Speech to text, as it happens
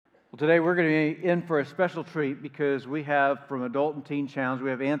Well, today we're going to be in for a special treat because we have from Adult and Teen Challenge, we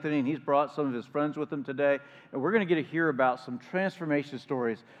have Anthony, and he's brought some of his friends with him today. And we're going to get to hear about some transformation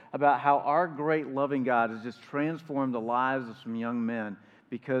stories about how our great loving God has just transformed the lives of some young men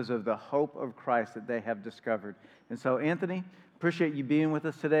because of the hope of Christ that they have discovered. And so, Anthony, appreciate you being with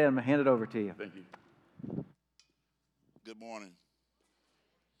us today. I'm going to hand it over to you. Thank you. Good morning.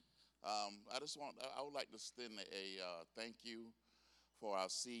 I would like to extend a thank you for our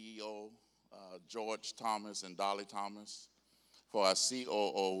CEO, George Thomas and Dolly Thomas, for our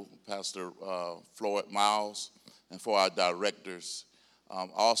COO, Pastor Floyd Miles, and for our directors,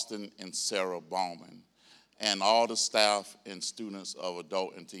 Austin and Sarah Bauman, and all the staff and students of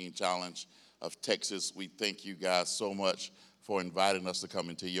Adult and Teen Challenge of Texas. We thank you guys so much for inviting us to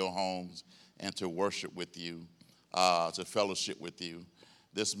come into your homes and to worship with you, to fellowship with you.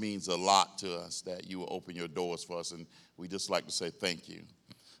 This means a lot to us that you will open your doors for us, and we just like to say thank you.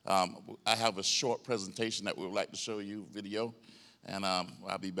 I have a short presentation that we would like to show you, video, and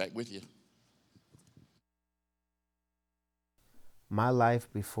I'll be back with you. My life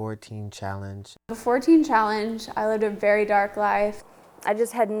before Teen Challenge. Before Teen Challenge, I lived a very dark life. I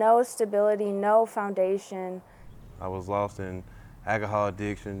just had no stability, no foundation. I was lost in alcohol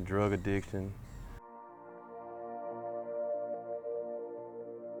addiction, drug addiction.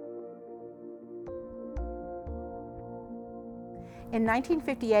 In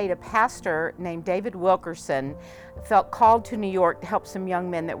 1958, a pastor named David Wilkerson felt called to New York to help some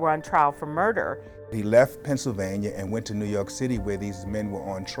young men that were on trial for murder. He left Pennsylvania and went to New York City where these men were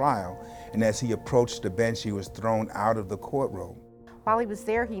on trial, and as he approached the bench, he was thrown out of the courtroom. While he was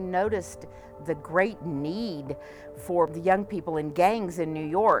there, he noticed the great need for the young people in gangs in New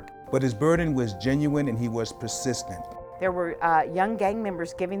York. But his burden was genuine and he was persistent. There were young gang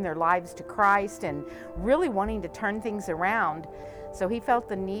members giving their lives to Christ and really wanting to turn things around. So he felt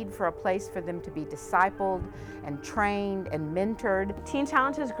the need for a place for them to be discipled and trained and mentored. Teen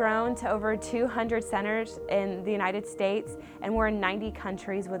Challenge has grown to over 200 centers in the United States, and we're in 90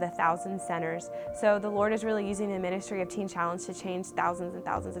 countries with 1,000 centers. So the Lord is really using the ministry of Teen Challenge to change thousands and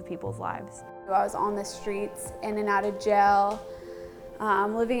thousands of people's lives. I was on the streets, in and out of jail,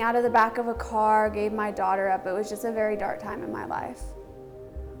 living out of the back of a car, gave my daughter up. It was just a very dark time in my life.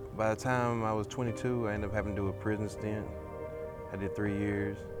 By the time I was 22, I ended up having to do a prison stint. I did 3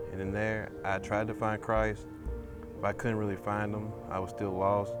 years, and in there, I tried to find Christ, but I couldn't really find him. I was still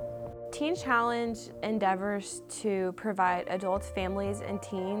lost. Teen Challenge endeavors to provide adults, families, and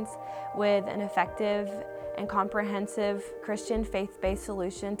teens with an effective and comprehensive Christian faith-based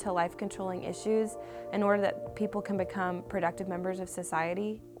solution to life-controlling issues in order that people can become productive members of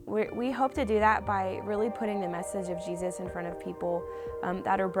society. We hope to do that by really putting the message of Jesus in front of people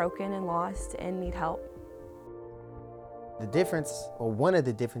that are broken and lost and need help. The difference, or one of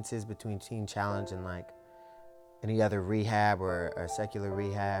the differences between Teen Challenge and like any other rehab or secular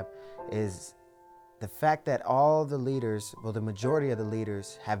rehab is the fact that all the leaders, well, the majority of the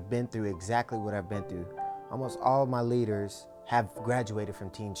leaders have been through exactly what I've been through. Almost all of my leaders have graduated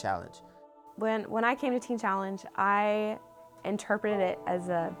from Teen Challenge. When I came to Teen Challenge, I interpreted it as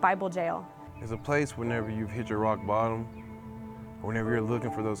a Bible jail. It's a place whenever you've hit your rock bottom, or whenever you're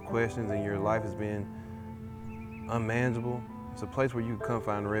looking for those questions and your life has been unmanageable. It's a place where you can come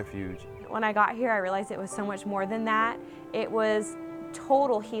find refuge. When I got here, I realized it was so much more than that. It was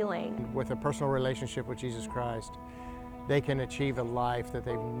total healing. With a personal relationship with Jesus Christ, they can achieve a life that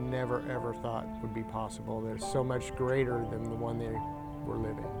they've never ever thought would be possible. That's so much greater than the one they were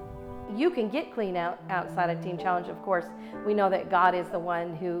living. You can get clean outside of Teen Challenge. Of course, we know that God is the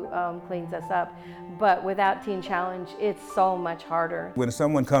one who cleans us up, but without Teen Challenge, it's so much harder. When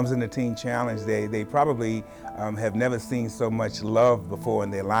someone comes into Teen Challenge, they probably have never seen so much love before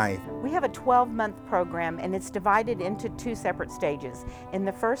in their life. We have a 12-month program, and it's divided into 2 separate stages. In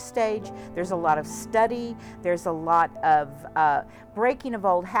the first stage, there's a lot of study, there's a lot of breaking of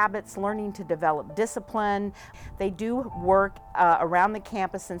old habits, learning to develop discipline. They do work around the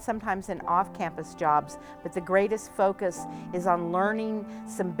campus and sometimes in off-campus jobs, but the greatest focus is on learning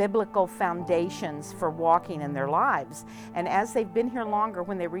some biblical foundations for walking in their lives. And as they've been here longer,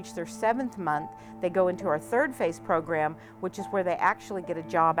 when they reach their 7th month, they go into our 3rd phase program, which is where they actually get a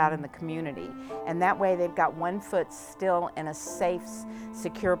job out in the community. And that way they've got one foot still in a safe,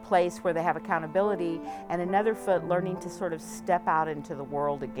 secure place where they have accountability, and another foot learning to sort of step out into the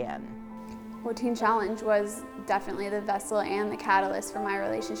world again. Well, Teen Challenge was definitely the vessel and the catalyst for my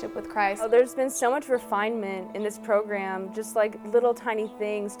relationship with Christ. There's been so much refinement in this program, just like little tiny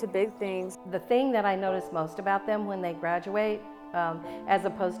things to big things. The thing that I notice most about them when they graduate as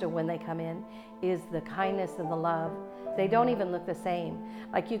opposed to when they come in, is the kindness and the love. They don't even look the same.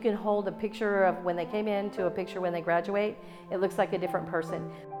 Like you can hold a picture of when they came in to a picture when they graduate, it looks like a different person.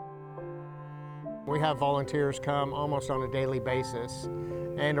 We have volunteers come almost on a daily basis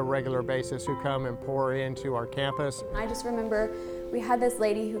and a regular basis who come and pour into our campus. I just remember we had this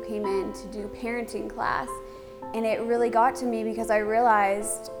lady who came in to do parenting class, and it really got to me because I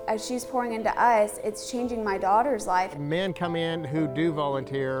realized as she's pouring into us, it's changing my daughter's life. Men come in who do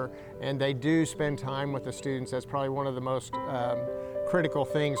volunteer and they do spend time with the students. That's probably one of the most critical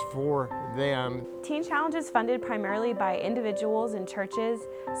things for them. Teen Challenge is funded primarily by individuals and churches,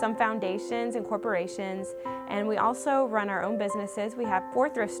 some foundations and corporations, and we also run our own businesses. We have 4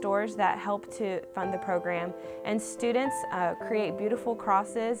 thrift stores that help to fund the program, and students create beautiful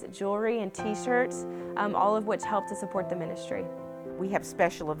crosses, jewelry, and t-shirts, all of which help to support the ministry. We have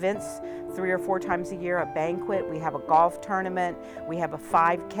special events 3 or 4 times a year, a banquet, we have a golf tournament, we have a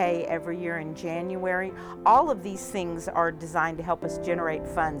 5K every year in January. All of these things are designed to help us generate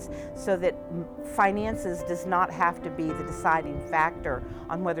funds so that finances does not have to be the deciding factor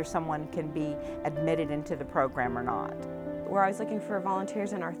on whether someone can be admitted into the program or not. We're always looking for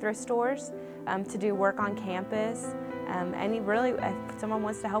volunteers in our thrift stores to do work on campus, and really, if someone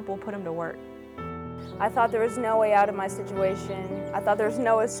wants to help, we'll put them to work. I thought there was no way out of my situation. I thought there was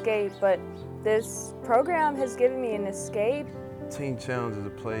no escape, but this program has given me an escape. Teen Challenge is a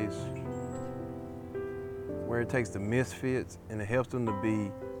place where it takes the misfits and it helps them to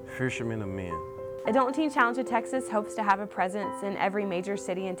be fishermen of men. Adult Teen Challenge of Texas hopes to have a presence in every major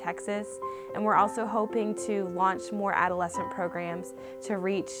city in Texas, and we're also hoping to launch more adolescent programs to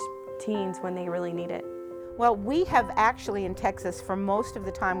reach teens when they really need it. Well, we have actually in Texas, for most of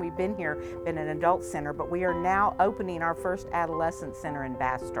the time we've been here, been an adult center, but we are now opening our first adolescent center in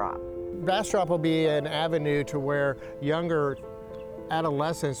Bastrop. Bastrop will be an avenue to where younger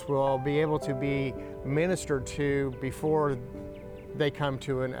adolescents will be able to be ministered to before they come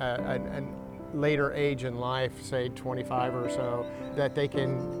to a later age in life, say 25 or so, that they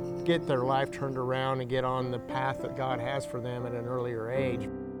can get their life turned around and get on the path that God has for them at an earlier age.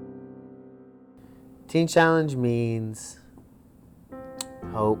 Teen Challenge means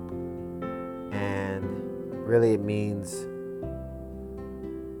hope, and really it means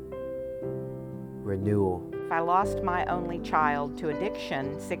renewal. I lost my only child to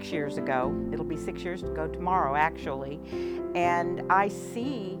addiction 6 years ago. It'll be 6 years ago tomorrow, actually. And I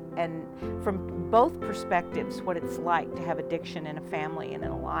see, and from both perspectives, what it's like to have addiction in a family and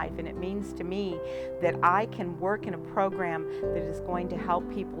in a life. And it means to me that I can work in a program that is going to help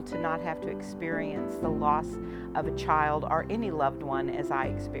people to not have to experience the loss of a child or any loved one as I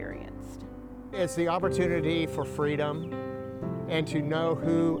experienced. It's the opportunity for freedom and to know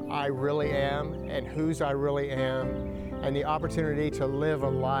who I really am and whose I really am, and the opportunity to live a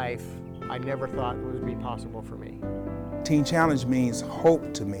life I never thought would be possible for me. Teen Challenge means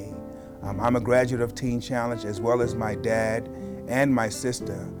hope to me. I'm a graduate of Teen Challenge as well as my dad and my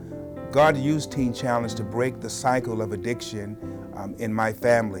sister. God used Teen Challenge to break the cycle of addiction in my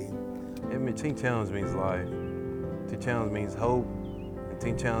family. Teen Challenge means life. Teen Challenge means hope. And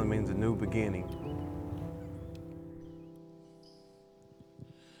Teen Challenge means a new beginning.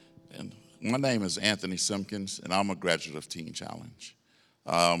 And my name is Anthony Simpkins, and I'm a graduate of Teen Challenge.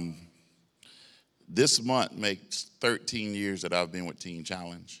 This month makes 13 years that I've been with Teen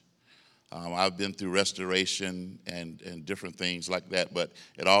Challenge. I've been through restoration and different things like that, but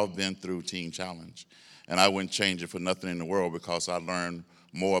it all been through Teen Challenge. And I wouldn't change it for nothing in the world because I learned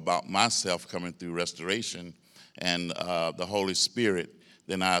more about myself coming through restoration and the Holy Spirit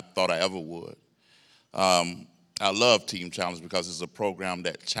than I thought I ever would. I love Teen Challenge because it's a program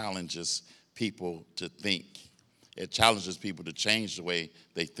that challenges people to think. It challenges people to change the way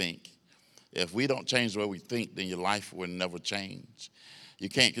they think. If we don't change the way we think, then your life will never change. You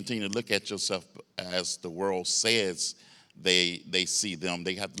can't continue to look at yourself as the world says they see them.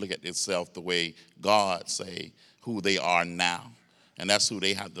 They have to look at themselves the way God say who they are now. And that's who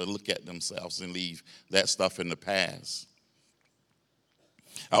they have to look at themselves and leave that stuff in the past.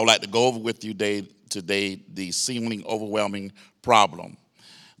 I would like to go over with you today the seemingly overwhelming problem.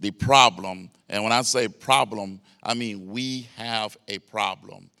 The problem, and when I say problem, I mean we have a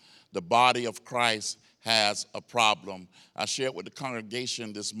problem. The body of Christ has a problem. I shared with the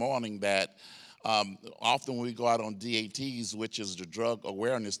congregation this morning that often when we go out on DATs, which is the drug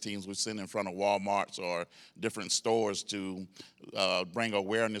awareness teams, we send in front of Walmarts or different stores to bring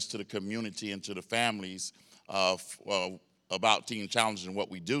awareness to the community and to the families about Teen Challenge and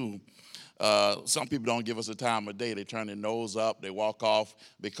what we do. Some people don't give us the time of day. They turn their nose up, they walk off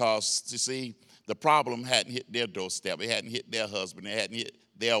because, you see, the problem hadn't hit their doorstep. It hadn't hit their husband. It hadn't hit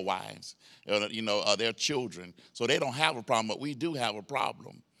their wives, their children. So they don't have a problem, but we do have a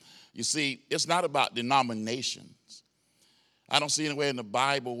problem. You see, it's not about denominations. I don't see anywhere in the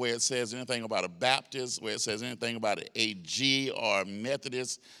Bible where it says anything about a Baptist, where it says anything about an AG or a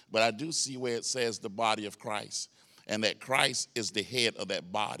Methodist, but I do see where it says the body of Christ, and that Christ is the head of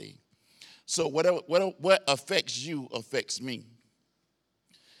that body. So what affects you affects me.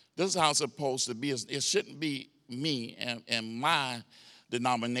 This is how it's supposed to be. It shouldn't be me and my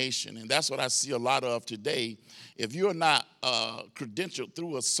denomination, and that's what I see a lot of today. If you're not credentialed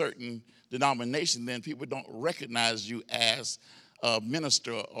through a certain denomination, then people don't recognize you as a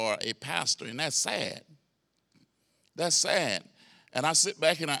minister or a pastor, and that's sad. That's sad. And I sit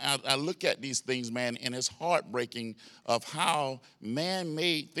back and I look at these things, man, and it's heartbreaking of how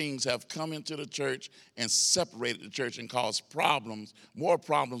man-made things have come into the church and separated the church and caused problems, more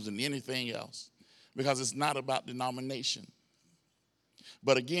problems than anything else, because it's not about denomination.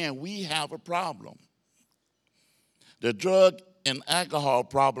 But again, we have a problem. The drug and alcohol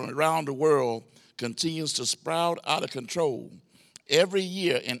problem around the world continues to sprout out of control. Every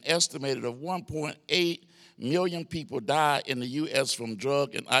year, an estimated of 1.8 million people die in the U.S. from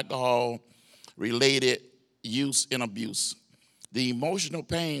drug and alcohol-related use and abuse. The emotional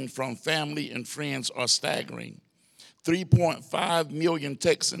pain from family and friends are staggering. 3.5 million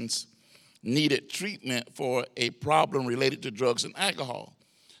Texans needed treatment for a problem related to drugs and alcohol.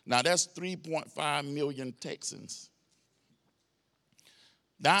 Now, that's 3.5 million Texans.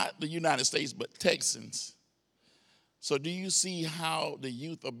 Not the United States, but Texans. So do you see how the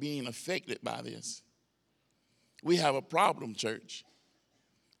youth are being affected by this? We have a problem, church,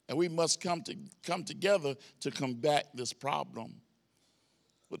 and we must come together to combat this problem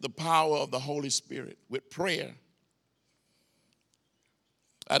with the power of the Holy Spirit, with prayer.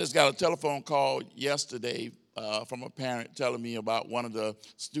 I just got a telephone call yesterday from a parent telling me about one of the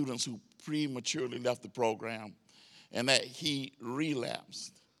students who prematurely left the program and that he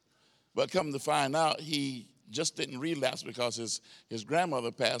relapsed. But come to find out, he just didn't relapse because his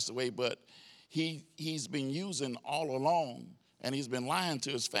grandmother passed away, but he's been using all along, and he's been lying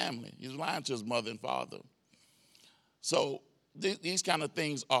to his family. He's lying to his mother and father. So these kind of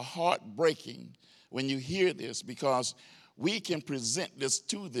things are heartbreaking when you hear this, because we can present this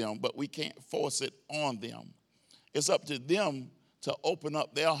to them, but we can't force it on them. It's up to them to open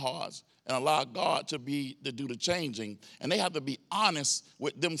up their hearts and allow God to do the changing. And they have to be honest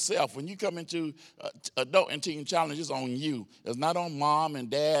with themselves. When you come into adult and teen challenge, it's on you. It's not on mom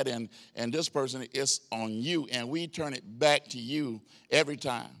and dad and this person. It's on you. And we turn it back to you every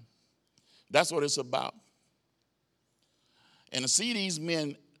time. That's what it's about. And to see these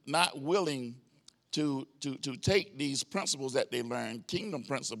men not willing to take these principles that they learned, kingdom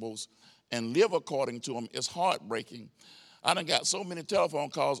principles, and live according to them is heartbreaking. I done got so many telephone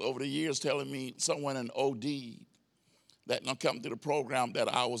calls over the years telling me someone in OD that done come to the program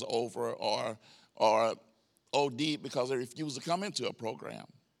that I was over, or OD because they refused to come into a program.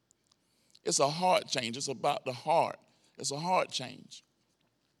 It's a heart change. It's about the heart. It's a heart change.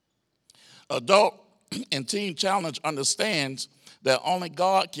 Adult and Teen Challenge understands that only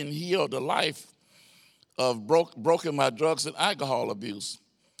God can heal the life of broken by drugs and alcohol abuse.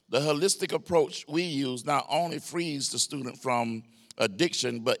 The holistic approach we use not only frees the student from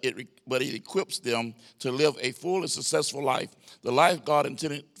addiction, but it equips them to live a full and successful life, the life God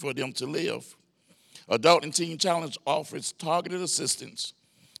intended for them to live. Adult and Teen Challenge offers targeted assistance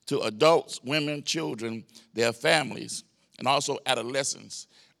to adults, women, children, their families, and also adolescents.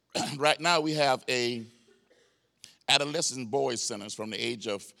 Right now we have a adolescent boys centers from the age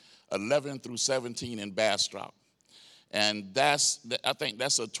of 11 through 17 in Bastrop. And I think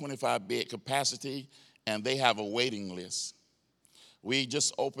that's a 25-bed capacity, and they have a waiting list. We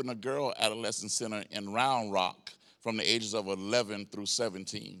just opened a girl adolescent center in Round Rock from the ages of 11 through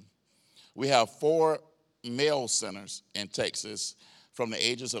 17. We have 4 male centers in Texas from the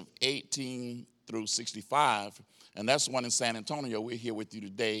ages of 18 through 65, and that's one in San Antonio. We're here with you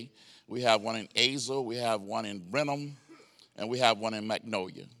today. We have one in Azle, we have one in Brenham, and we have one in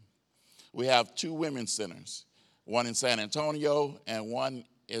Magnolia. We have 2 women's centers, one in San Antonio and one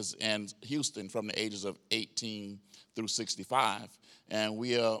is in Houston from the ages of 18 through 65. And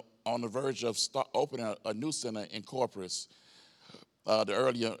we are on the verge of opening a new center in Corpus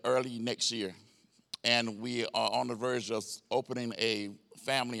early next year. And we are on the verge of opening a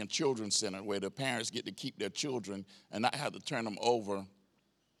family and children's center where the parents get to keep their children and not have to turn them over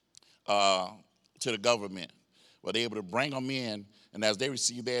to the government. but they're able to bring them in, and as they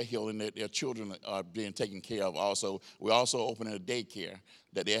receive their healing, their children are being taken care of also. We're also opening a daycare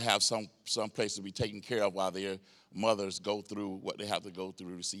that they have some place to be taken care of while their mothers go through what they have to go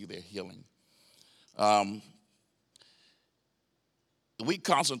through to receive their healing. We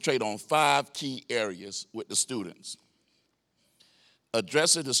concentrate on 5 key areas with the students: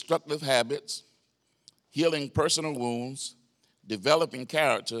 addressing destructive habits, healing personal wounds, developing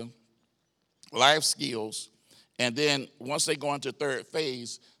character, life skills, and then once they go into third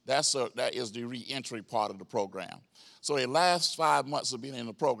phase, that is the reentry part of the program. So the last 5 months of being in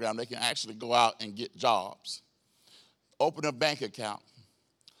the program, they can actually go out and get jobs, open a bank account,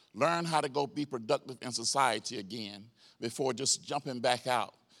 learn how to go be productive in society again before just jumping back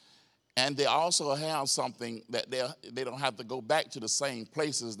out. And they also have something that they don't have to go back to the same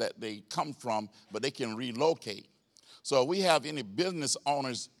places that they come from, but they can relocate. So we have any business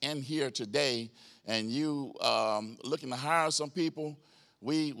owners in here today, and you looking to hire some people,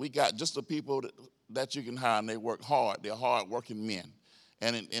 we got just the people that you can hire, and they work hard. They're hard-working men.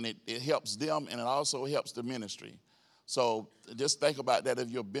 And it helps them, and it also helps the ministry. So just think about that if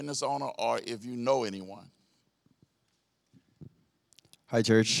you're a business owner or if you know anyone. Hi,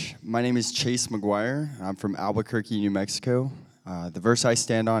 church. My name is Chase McGuire. I'm from Albuquerque, New Mexico. The verse I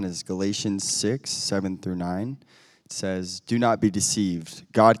stand on is Galatians 6, 7 through 9. It says, "Do not be deceived.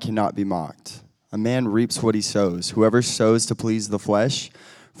 God cannot be mocked. A man reaps what he sows. Whoever sows to please the flesh,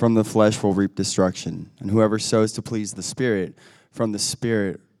 from the flesh will reap destruction. And whoever sows to please the Spirit, from the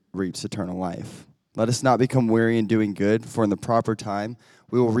Spirit reaps eternal life. Let us not become weary in doing good, for in the proper time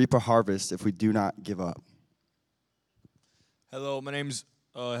we will reap a harvest if we do not give up." Hello, my name's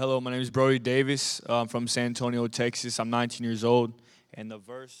Brody Davis. I'm from San Antonio, Texas. I'm 19 years old, and the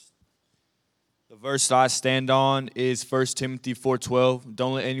verse that I stand on is 1 Timothy 4:12.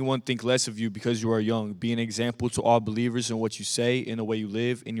 "Don't let anyone think less of you because you are young. Be an example to all believers in what you say, in the way you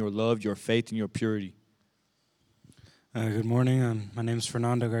live, in your love, your faith, and your purity." Good morning. My name is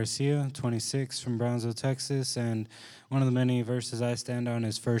Fernando Garcia, 26, from Brownsville, Texas, and one of the many verses I stand on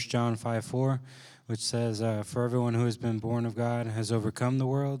is 1 John 5:4. Which says, "For everyone who has been born of God has overcome the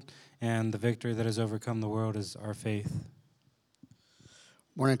world, and the victory that has overcome the world is our faith."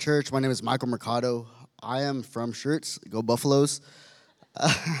 Morning, church. My name is Michael Mercado. I am from Schertz. Go Buffaloes.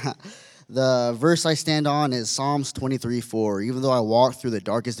 The verse I stand on is Psalms 23:4. "Even though I walk through the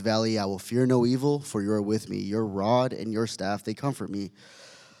darkest valley, I will fear no evil, for you are with me. Your rod and your staff, they comfort me."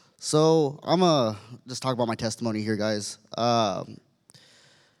 So I'm going to just talk about my testimony here, guys.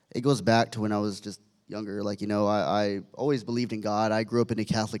 It goes back to when I was just younger. I always believed in God. I grew up in a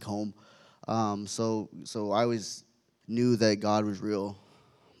Catholic home. So I always knew that God was real.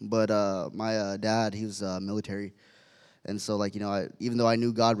 But my dad, he was military. And so, even though I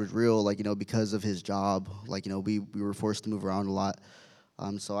knew God was real, because of his job, we were forced to move around a lot.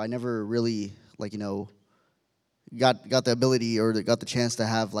 So I never really, got the ability or got the chance to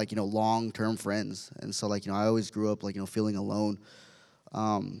have, long-term friends. And so, I always grew up, feeling alone.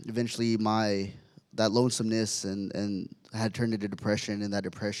 Eventually that lonesomeness and had turned into depression, and that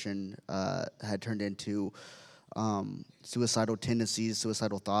depression had turned into suicidal tendencies,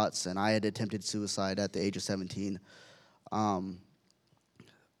 suicidal thoughts, and I had attempted suicide at the age of 17.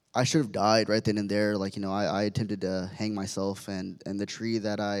 I should have died right then and there. I attempted to hang myself, and the tree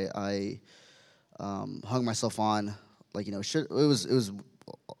that I hung myself on, it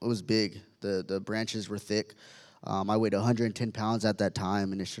was big. The branches were thick. I weighed 110 pounds at that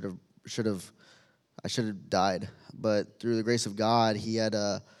time, and I should have died. But through the grace of God, He had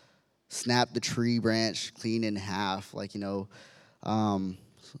snapped the tree branch clean in half, so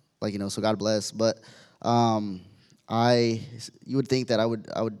God bless. But you would think that I would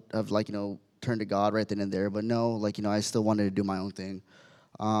have turned to God right then and there, but no, I still wanted to do my own thing.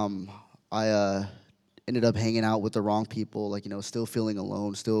 I ended up hanging out with the wrong people, still feeling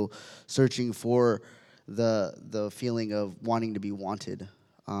alone, still searching for the feeling of wanting to be wanted.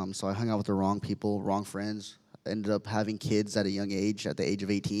 So I hung out with the wrong people, wrong friends. Ended up having kids at a young age, at the age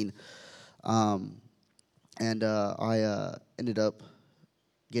of 18. I ended up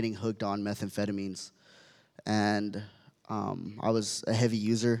getting hooked on methamphetamines. And I was a heavy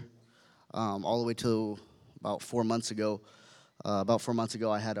user all the way till about 4 months ago. About 4 months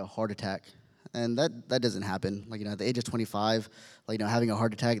ago, I had a heart attack. And that doesn't happen. At the age of 25, having a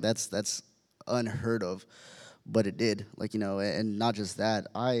heart attack, that's unheard of, but it did. And not just that,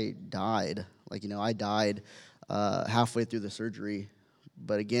 I died. I died halfway through the surgery,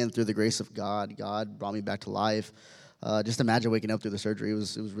 but again, through the grace of God, God brought me back to life. Just imagine waking up through the surgery. It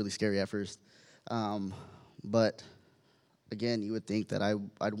was really scary at first, but again, you would think that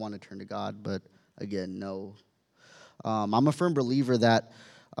I'd want to turn to God, but again, no. I'm a firm believer that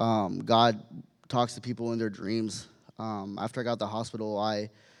God talks to people in their dreams. After I got out of the hospital, I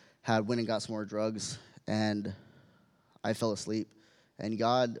went and got some more drugs, and I fell asleep. And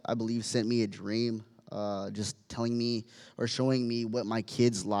God, I believe, sent me a dream, just telling me or showing me what my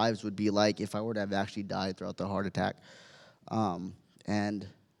kids' lives would be like if I were to have actually died throughout the heart attack. And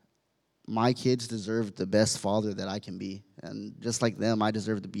my kids deserve the best father that I can be. And just like them, I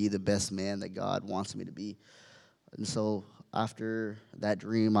deserve to be the best man that God wants me to be. And so after that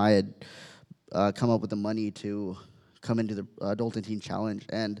dream, I had come up with the money to come into the Adult and Teen Challenge.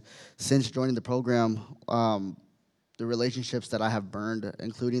 And since joining the program, the relationships that I have burned,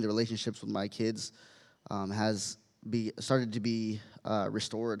 including the relationships with my kids, has started to be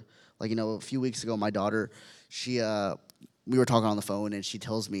restored. Like, a few weeks ago, my daughter, we were talking on the phone, and she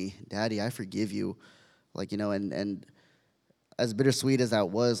tells me, "Daddy, I forgive you." And as bittersweet as that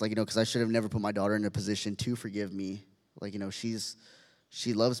was, because I should have never put my daughter in a position to forgive me.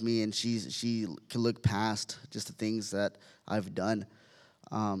 She loves me, and she can look past just the things that I've done.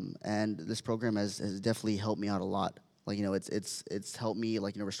 And this program has definitely helped me out a lot. It's helped me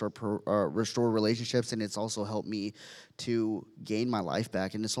restore relationships, and it's also helped me to gain my life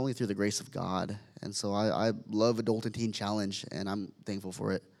back, and it's only through the grace of God. And so I love Adult and Teen Challenge, and I'm thankful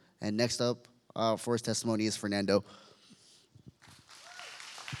for it. And next up for his testimony is Fernando.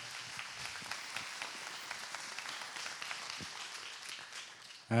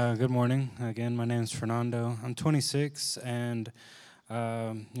 Good morning. Again, my name is Fernando. I'm 26, and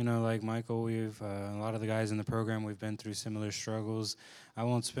like Michael, we've a lot of the guys in the program, we've been through similar struggles. I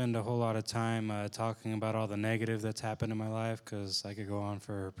won't spend a whole lot of time talking about all the negative that's happened in my life, because I could go on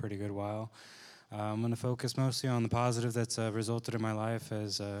for a pretty good while. I'm going to focus mostly on the positive that's resulted in my life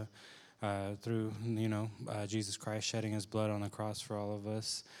as through Jesus Christ shedding his blood on the cross for all of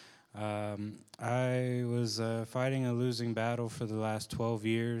us. I was fighting a losing battle for the last 12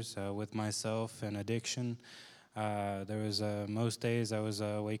 years with myself and addiction. There was most days I was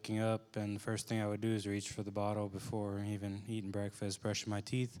waking up, and the first thing I would do is reach for the bottle before even eating breakfast, brushing my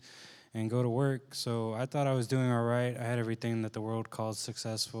teeth, and go to work. So I thought I was doing all right. I had everything that the world calls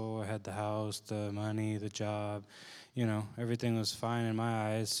successful. I had the house, the money, the job. Everything was fine in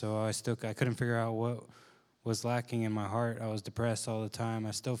my eyes. So I couldn't figure out what was lacking in my heart. I was depressed all the time.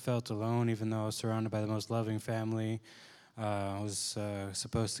 I still felt alone, even though I was surrounded by the most loving family. I was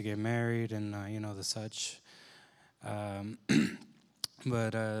supposed to get married, and the such.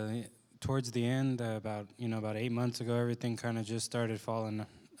 But towards the end, about 8 months ago, everything kind of just started falling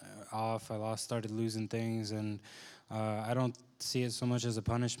off. I started losing things, and I don't see it so much as a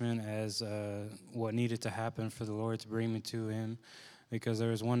punishment as what needed to happen for the Lord to bring me to him. Because there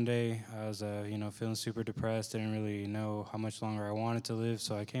was one day I was feeling super depressed, didn't really know how much longer I wanted to live,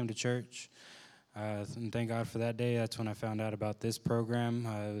 so I came to church. And thank God for that day. That's when I found out about this program.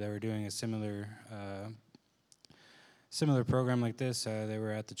 They were doing a similar program like this. They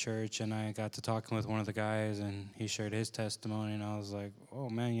were at the church, and I got to talking with one of the guys, and he shared his testimony, and I was like, oh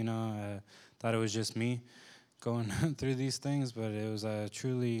man, I thought it was just me going through these things, but it was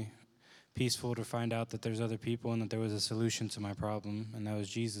truly peaceful to find out that there's other people and that there was a solution to my problem, and that was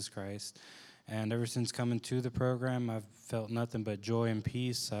Jesus Christ. And ever since coming to the program, I've felt nothing but joy and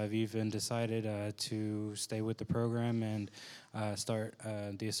peace. I've even decided to stay with the program and start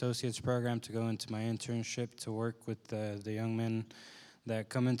the associates program to go into my internship to work with the young men that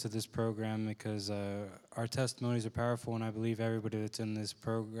come into this program, because our testimonies are powerful, and I believe everybody that's in this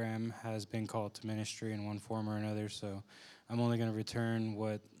program has been called to ministry in one form or another. So I'm only going to return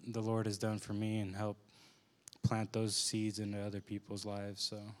what the Lord has done for me and help plant those seeds into other people's lives.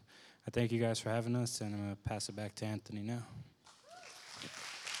 So I thank you guys for having us, and I'm going to pass it back to Anthony now.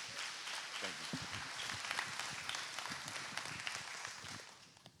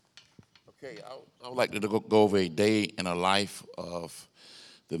 Okay, I would like to go over a day in the life of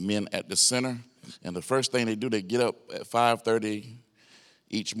the men at the center. And the first thing they do, they get up at 5:30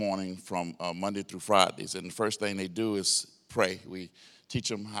 each morning from Monday through Fridays. And the first thing they do is pray. We teach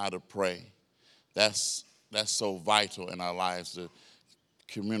them how to pray. That's so vital in our lives, to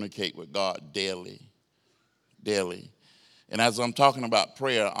communicate with God daily. And as I'm talking about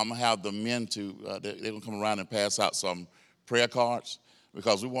prayer, I'm going to have the men they're going to come around and pass out some prayer cards,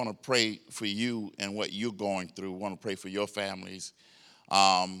 because we want to pray for you and what you're going through. We want to pray for your families.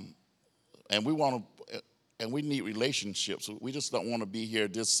 And we need relationships. We just don't want to be here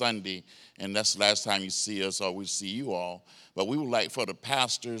this Sunday and that's the last time you see us or we see you all. But we would like for the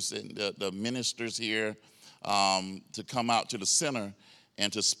pastors and the ministers here to come out to the center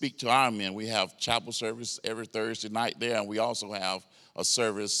and to speak to our men. We have chapel service every Thursday night there, and we also have a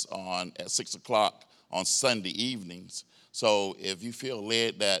service at 6 o'clock on Sunday evenings. So if you feel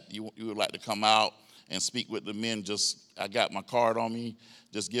led that you would like to come out and speak with the men, I got my card on me.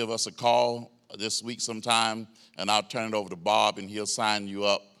 Just give us a call this week sometime, and I'll turn it over to Bob, and he'll sign you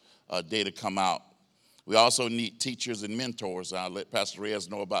up a day to come out. We also need teachers and mentors. I'll let Pastor Reyes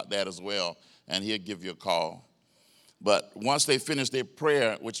know about that as well, and he'll give you a call. But once they finish their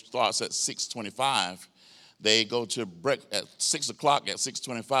prayer, which starts at 6:25, they go to at 6 o'clock, at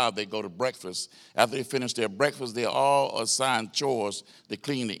 6:25, they go to breakfast. After they finish their breakfast, they're all assigned chores to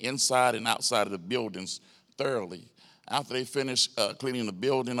clean the inside and outside of the buildings thoroughly. After they finish cleaning the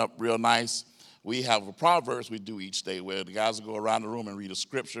building up real nice, we have a Proverbs we do each day where the guys will go around the room and read a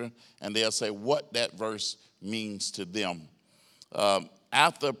scripture, and they'll say what that verse means to them.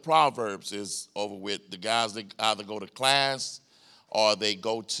 After Proverbs is over with, the guys, they either go to class or they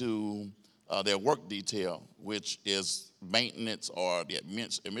go to their work detail, which is maintenance or the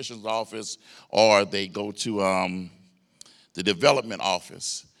admissions office, or they go to the development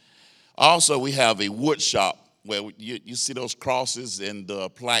office. Also, we have a wood shop where you see those crosses and the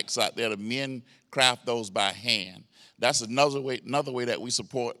plaques out there. The men craft those by hand. That's another way that we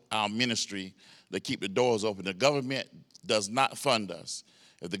support our ministry to keep the doors open. The government does not fund us.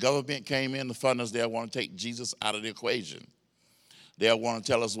 If the government came in to fund us, they'll want to take Jesus out of the equation. They'll want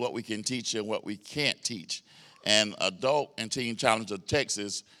to tell us what we can teach and what we can't teach. And Adult and Teen Challenge of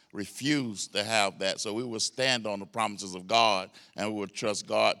Texas refused to have that. So we will stand on the promises of God, and we will trust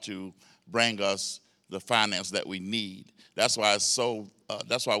God to bring us the finance that we need. That's why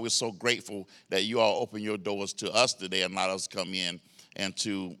we're so grateful that you all open your doors to us today and let us come in and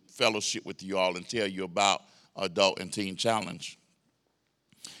to fellowship with you all and tell you about Adult and Teen Challenge.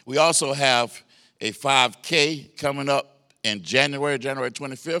 We also have a 5K coming up in January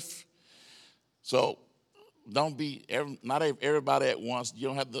 25th. So not everybody at once. You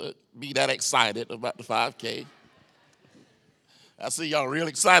don't have to be that excited about the 5K. I see y'all real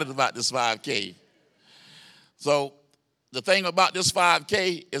excited about this 5K. So the thing about this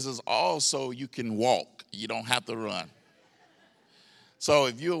 5K is also you can walk. You don't have to run. So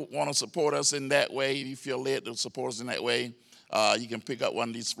if you want to support us in that way, if you feel led to support us in that way, you can pick up one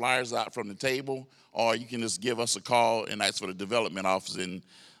of these flyers out from the table, or you can just give us a call and ask for the development office, and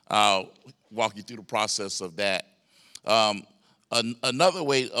I'll walk you through the process of that. Another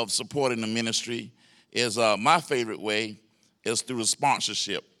way of supporting the ministry is my favorite way is through the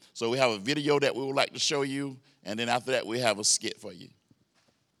sponsorship. So we have a video that we would like to show you, and then after that we have a skit for you.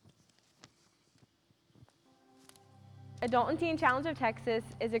 Adult and Teen Challenge of Texas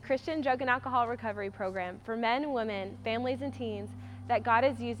is a Christian drug and alcohol recovery program for men, women, families, and teens that God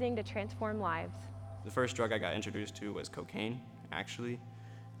is using to transform lives. The first drug I got introduced to was cocaine, actually,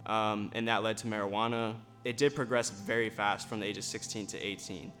 and that led to marijuana. It did progress very fast from the age of 16 to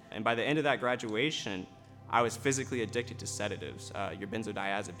 18. And by the end of that graduation, I was physically addicted to sedatives, your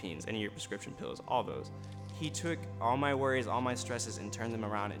benzodiazepines, any of your prescription pills, all those. He took all my worries, all my stresses, and turned them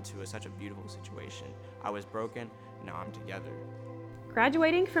around into such a beautiful situation. I was broken, now I'm together.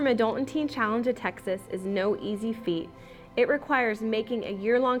 Graduating from Adult and Teen Challenge of Texas is no easy feat. It requires making a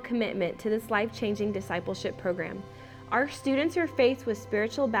year-long commitment to this life-changing discipleship program. Our students are faced with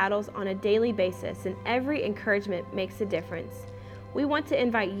spiritual battles on a daily basis, and every encouragement makes a difference. We want to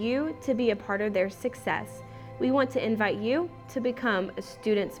invite you to be a part of their success. We want to invite you to become a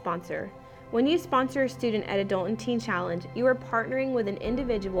student sponsor. When you sponsor a student at Adult and Teen Challenge, you are partnering with an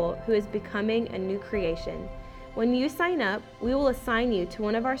individual who is becoming a new creation. When you sign up, we will assign you to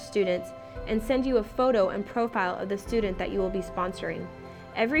one of our students and send you a photo and profile of the student that you will be sponsoring.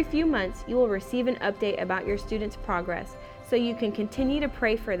 Every few months, you will receive an update about your student's progress, so you can continue to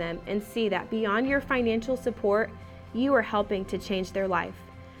pray for them and see that beyond your financial support, you are helping to change their life.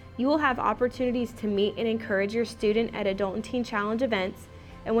 You will have opportunities to meet and encourage your student at Adult and Teen Challenge events,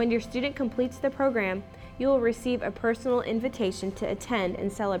 and when your student completes the program, you will receive a personal invitation to attend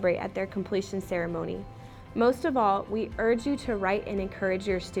and celebrate at their completion ceremony. Most of all, we urge you to write and encourage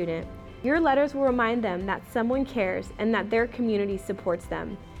your student. Your letters will remind them that someone cares and that their community supports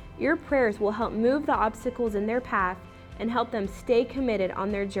them. Your prayers will help move the obstacles in their path and help them stay committed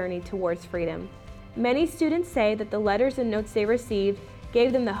on their journey towards freedom. Many students say that the letters and notes they received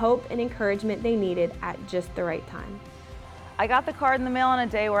gave them the hope and encouragement they needed at just the right time. I got the card in the mail on a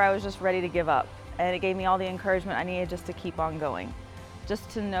day where I was just ready to give up, and it gave me all the encouragement I needed just to keep on going. Just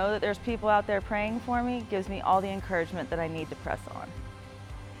to know that there's people out there praying for me gives me all the encouragement that I need to press on.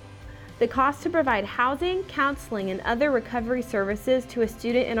 The cost to provide housing, counseling, and other recovery services to a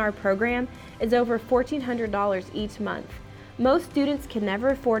student in our program is over $1,400 each month. Most students can never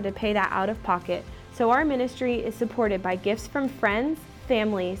afford to pay that out of pocket, so our ministry is supported by gifts from friends,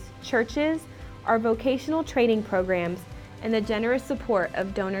 families, churches, our vocational training programs, and the generous support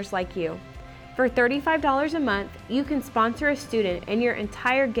of donors like you. For $35 a month, you can sponsor a student, and your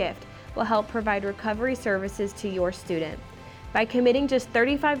entire gift will help provide recovery services to your student. By committing just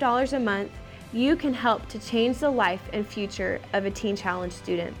 $35 a month, you can help to change the life and future of a Teen Challenge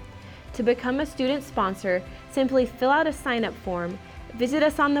student. To become a student sponsor, simply fill out a sign-up form, visit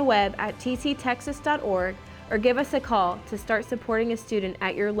us on the web at tctexas.org, or give us a call to start supporting a student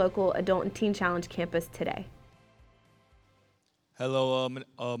at your local Adult and Teen Challenge campus today. Hello,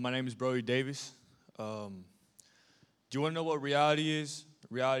 my name is Brody Davis. Do you want to know what reality is?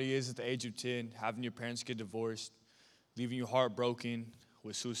 Reality is at the age of 10, having your parents get divorced, leaving you heartbroken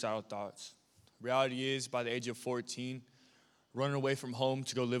with suicidal thoughts. Reality is by the age of 14, running away from home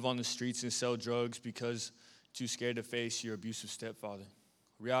to go live on the streets and sell drugs because too scared to face your abusive stepfather.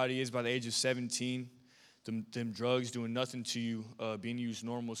 Reality is by the age of 17, them drugs doing nothing to you, being used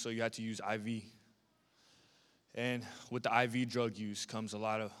normal, so you have to use IV. And with the IV drug use comes a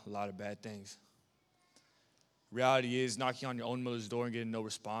lot of bad things. Reality is knocking on your own mother's door and getting no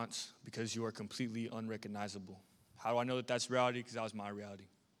response because you are completely unrecognizable. How do I know that that's reality? Because that was my reality.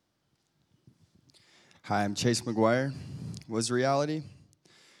 Hi, I'm Chase McGuire. What's reality?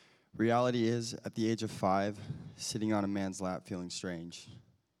 Reality is, at the age of 5, sitting on a man's lap feeling strange.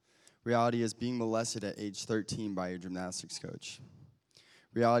 Reality is being molested at age 13 by your gymnastics coach.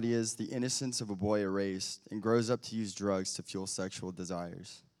 Reality is the innocence of a boy erased and grows up to use drugs to fuel sexual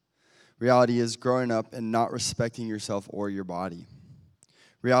desires. Reality is growing up and not respecting yourself or your body.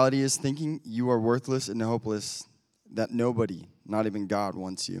 Reality is thinking you are worthless and hopeless, that nobody, not even God,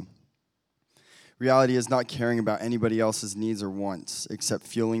 wants you. Reality is not caring about anybody else's needs or wants, except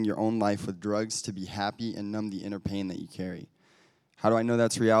fueling your own life with drugs to be happy and numb the inner pain that you carry. How do I know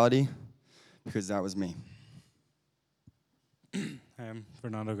that's reality? Because that was me. I'm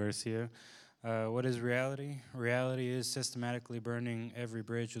Fernando Garcia. What is reality? Reality is systematically burning every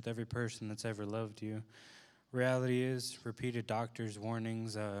bridge with every person that's ever loved you. Reality is repeated doctors'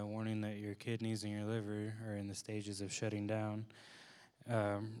 warnings, warning that your kidneys and your liver are in the stages of shutting down.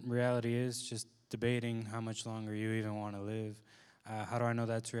 Reality is just debating how much longer you even want to live. How do I know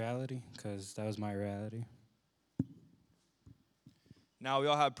that's reality? Because that was my reality. Now, we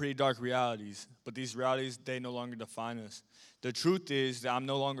all have pretty dark realities, but these realities, they no longer define us. The truth is that I'm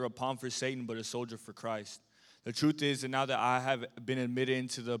no longer a pawn for Satan, but a soldier for Christ. The truth is that now that I have been admitted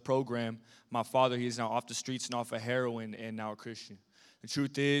into the program, my father, he is now off the streets and off of heroin and now a Christian. The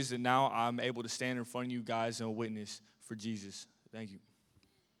truth is that now I'm able to stand in front of you guys and witness for Jesus. Thank you.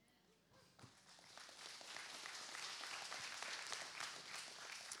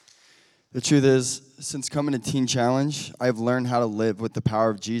 The truth is, since coming to Teen Challenge, I've learned how to live with the power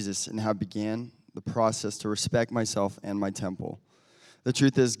of Jesus and have began the process to respect myself and my temple. The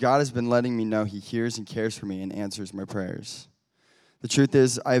truth is, God has been letting me know He hears and cares for me and answers my prayers. The truth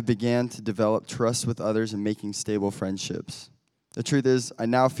is, I have began to develop trust with others and making stable friendships. The truth is, I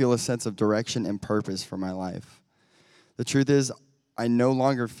now feel a sense of direction and purpose for my life. The truth is, I no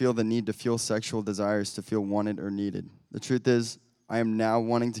longer feel the need to fuel sexual desires to feel wanted or needed. The truth is, I am now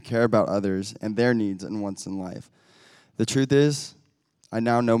wanting to care about others and their needs and wants in life. The truth is, I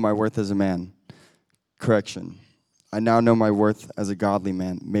now know my worth as a man. Correction. I now know my worth as a godly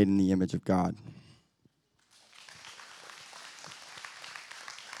man made in the image of God.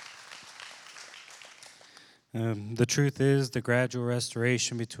 The truth is the gradual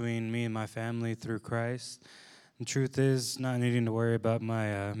restoration between me and my family through Christ. The truth is not needing to worry about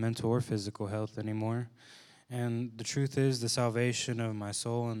my mental or physical health anymore. And the truth is the salvation of my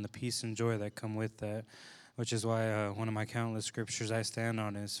soul and the peace and joy that come with that, which is why one of my countless scriptures I stand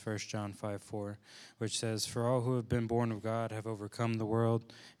on is 1 John 5:4, which says, "For all who have been born of God have overcome the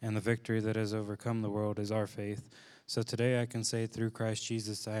world, and the victory that has overcome the world is our faith." So today I can say through Christ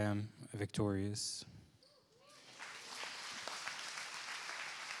Jesus I am victorious.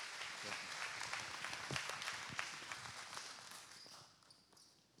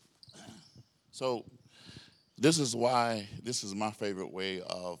 So this is why this is my favorite way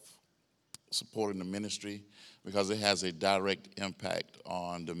of supporting the ministry, because it has a direct impact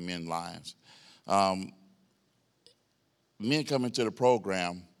on the men's lives. Men come into the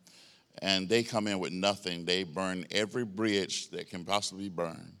program and they come in with nothing. They burn every bridge that can possibly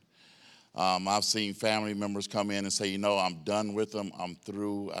burn. I've seen family members come in and say, you know, I'm done with them. I'm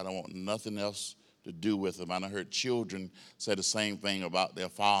through. I don't want nothing else to do with them. And I heard children say the same thing about their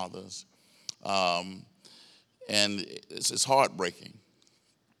fathers. And it's heartbreaking.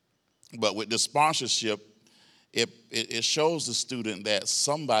 But with the sponsorship, it shows the student that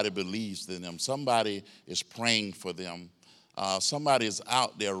somebody believes in them. Somebody is praying for them. Somebody is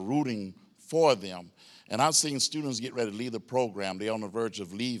out there rooting for them. And I've seen students get ready to leave the program. They're on the verge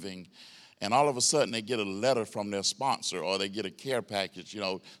of leaving. And all of a sudden, they get a letter from their sponsor, or they get a care package,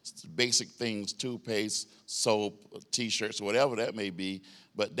 basic things, toothpaste, soap, T-shirts, whatever that may be.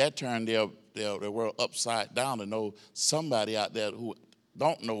 But that turned their world upside down to know somebody out there who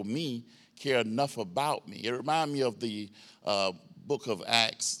don't know me care enough about me. It reminds me of the book of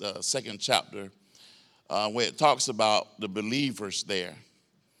Acts, second chapter, where it talks about the believers there.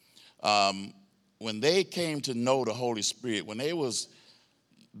 When they came to know the Holy Spirit, when they was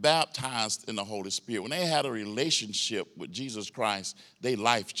baptized in the Holy Spirit, when they had a relationship with Jesus Christ, their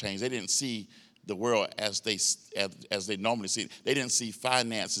life changed. They didn't see the world as they normally see it. They didn't see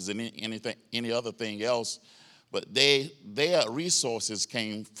finances and any other thing else, but their resources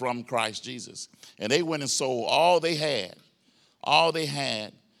came from Christ Jesus. And they went and sold all they had,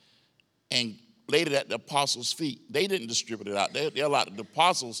 and laid it at the apostles' feet. They didn't distribute it out. They allowed the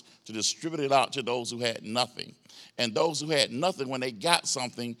apostles to distribute it out to those who had nothing. And those who had nothing, when they got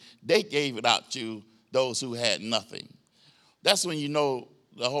something, they gave it out to those who had nothing. That's when you know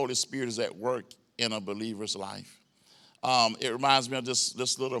the Holy Spirit is at work in a believer's life. It reminds me of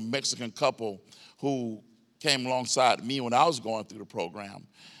this little Mexican couple who came alongside me when I was going through the program.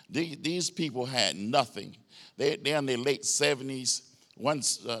 These people had nothing. They're in their late 70s.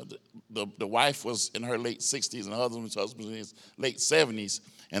 Once the wife was in her late 60s and the husband was in his late 70s,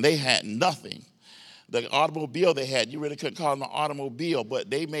 and they had nothing. The automobile they had, you really couldn't call them an automobile, but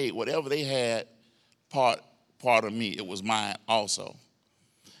they made whatever they had part of me. It was mine also.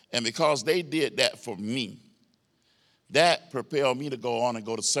 And because they did that for me, that propelled me to go on and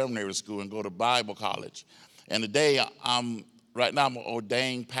go to seminary school and go to Bible college. And today, right now I'm an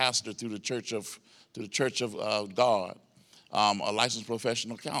ordained pastor to the Church of God. I'm a licensed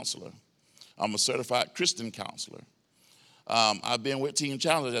professional counselor. I'm a certified Christian counselor. I've been with Teen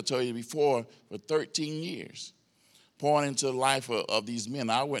Challenge, I told you before, for 13 years, pouring into the life of these men.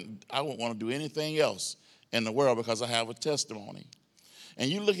 I wouldn't want to do anything else in the world because I have a testimony. And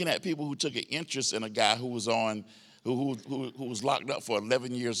you're looking at people who took an interest in a guy who was who was locked up for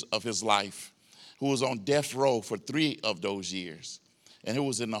 11 years of his life, who was on death row for 3 of those years, and who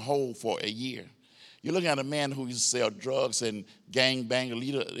was in the hole for a year. You're looking at a man who used to sell drugs and gang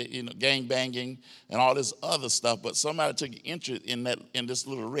banging and all this other stuff, but somebody took an interest in this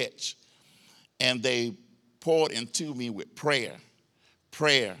little wretch, and they poured into me with prayer,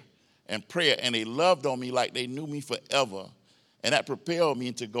 and they loved on me like they knew me forever, and that propelled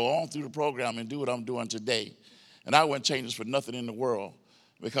me to go on through the program and do what I'm doing today. And I wouldn't change this for nothing in the world,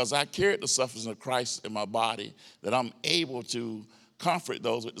 because I carried the sufferings of Christ in my body, that I'm able to comfort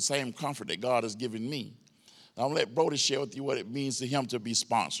those with the same comfort that God has given me. I'm going to let Brody share with you what it means to him to be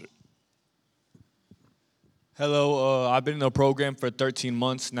sponsored. Hello, I've been in the program for 13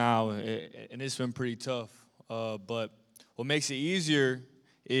 months now, and it's been pretty tough. But what makes it easier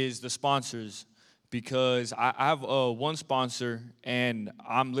is the sponsors, because I have one sponsor, and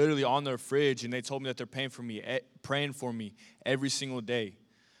I'm literally on their fridge, and they told me that they're praying for me every single day.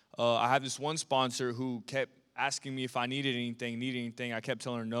 I have this one sponsor who kept asking me if I needed anything. I kept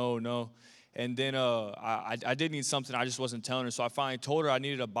telling her no. And then I did need something. I just wasn't telling her. So I finally told her I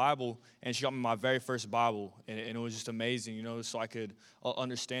needed a Bible, and she got me my very first Bible. And it was just amazing, so I could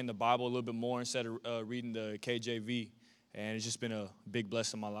understand the Bible a little bit more instead of reading the KJV. And it's just been a big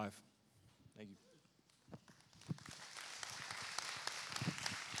blessing in my life. Thank you.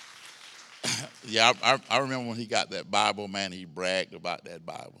 Yeah, I remember when he got that Bible, man, he bragged about that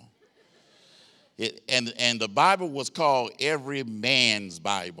Bible. And the Bible was called Every Man's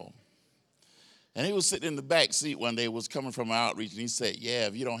Bible. And he was sitting in the back seat one day, was coming from an outreach, and he said, yeah,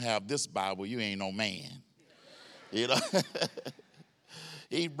 if you don't have this Bible, you ain't no man.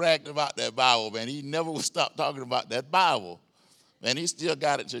 He bragged about that Bible, man. He never would stop talking about that Bible. And he still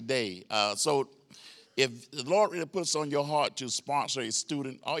got it today. So if the Lord really puts on your heart to sponsor a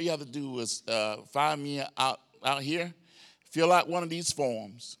student, all you have to do is find me out here, fill out one of these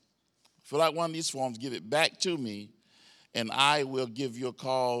forms. Give it back to me, and I will give you a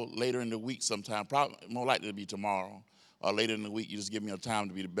call later in the week sometime. Probably more likely to be tomorrow or later in the week. You just give me a time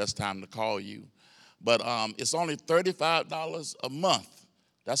to be the best time to call you. But it's only $35 a month.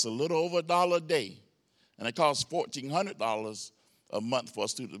 That's a little over $1 a day. And it costs $1,400 a month for a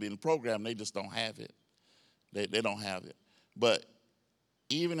student to be in the program. They just don't have it. They don't have it. But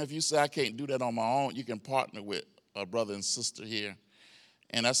even if you say I can't do that on my own, you can partner with a brother and sister here.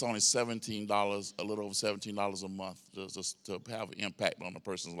 And that's only $17, a little over $17 a month, just to have an impact on a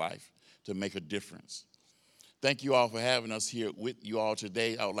person's life, to make a difference. Thank you all for having us here with you all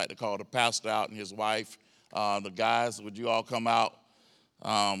today. I would like to call the pastor out and his wife. The guys, would you all come out?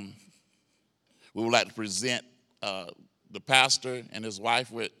 we would like to present the pastor and his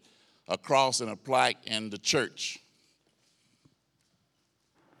wife with a cross and a plaque in the church.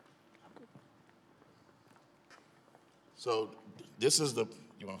 So this is the,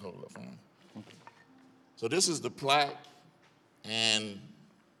 you want to hold it up for me? So this is the plaque and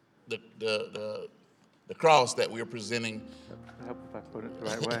the cross that we're presenting. I hope if I put it the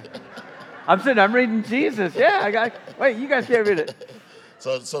right way. I'm reading Jesus. Yeah, wait, you guys can't read it.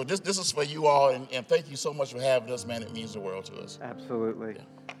 So this is for you all, and thank you so much for having us, man. It means the world to us. Absolutely.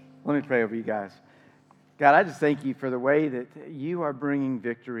 Yeah. Let me pray over you guys. God, I just thank you for the way that you are bringing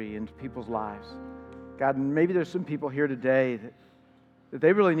victory into people's lives. God, maybe there's some people here today that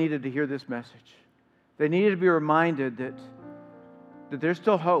they really needed to hear this message. They needed to be reminded that there's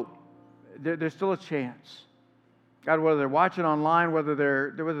still hope. There's still a chance. God, whether they're watching online, whether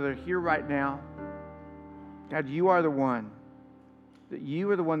they're here right now, God, you are the one. That you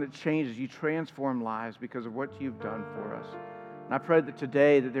are the one that changes. You transform lives because of what you've done for us. And I pray that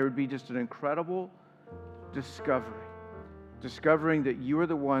today that there would be just an incredible discovering that you are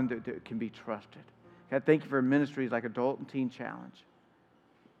the one that can be trusted. God, thank you for ministries like Adult and Teen Challenge,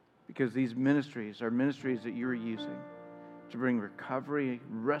 because these ministries are ministries that you're using to bring recovery,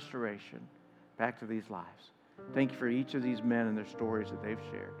 restoration back to these lives. Thank you for each of these men and their stories that they've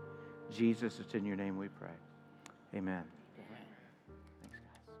shared. Jesus, it's in your name we pray. Amen.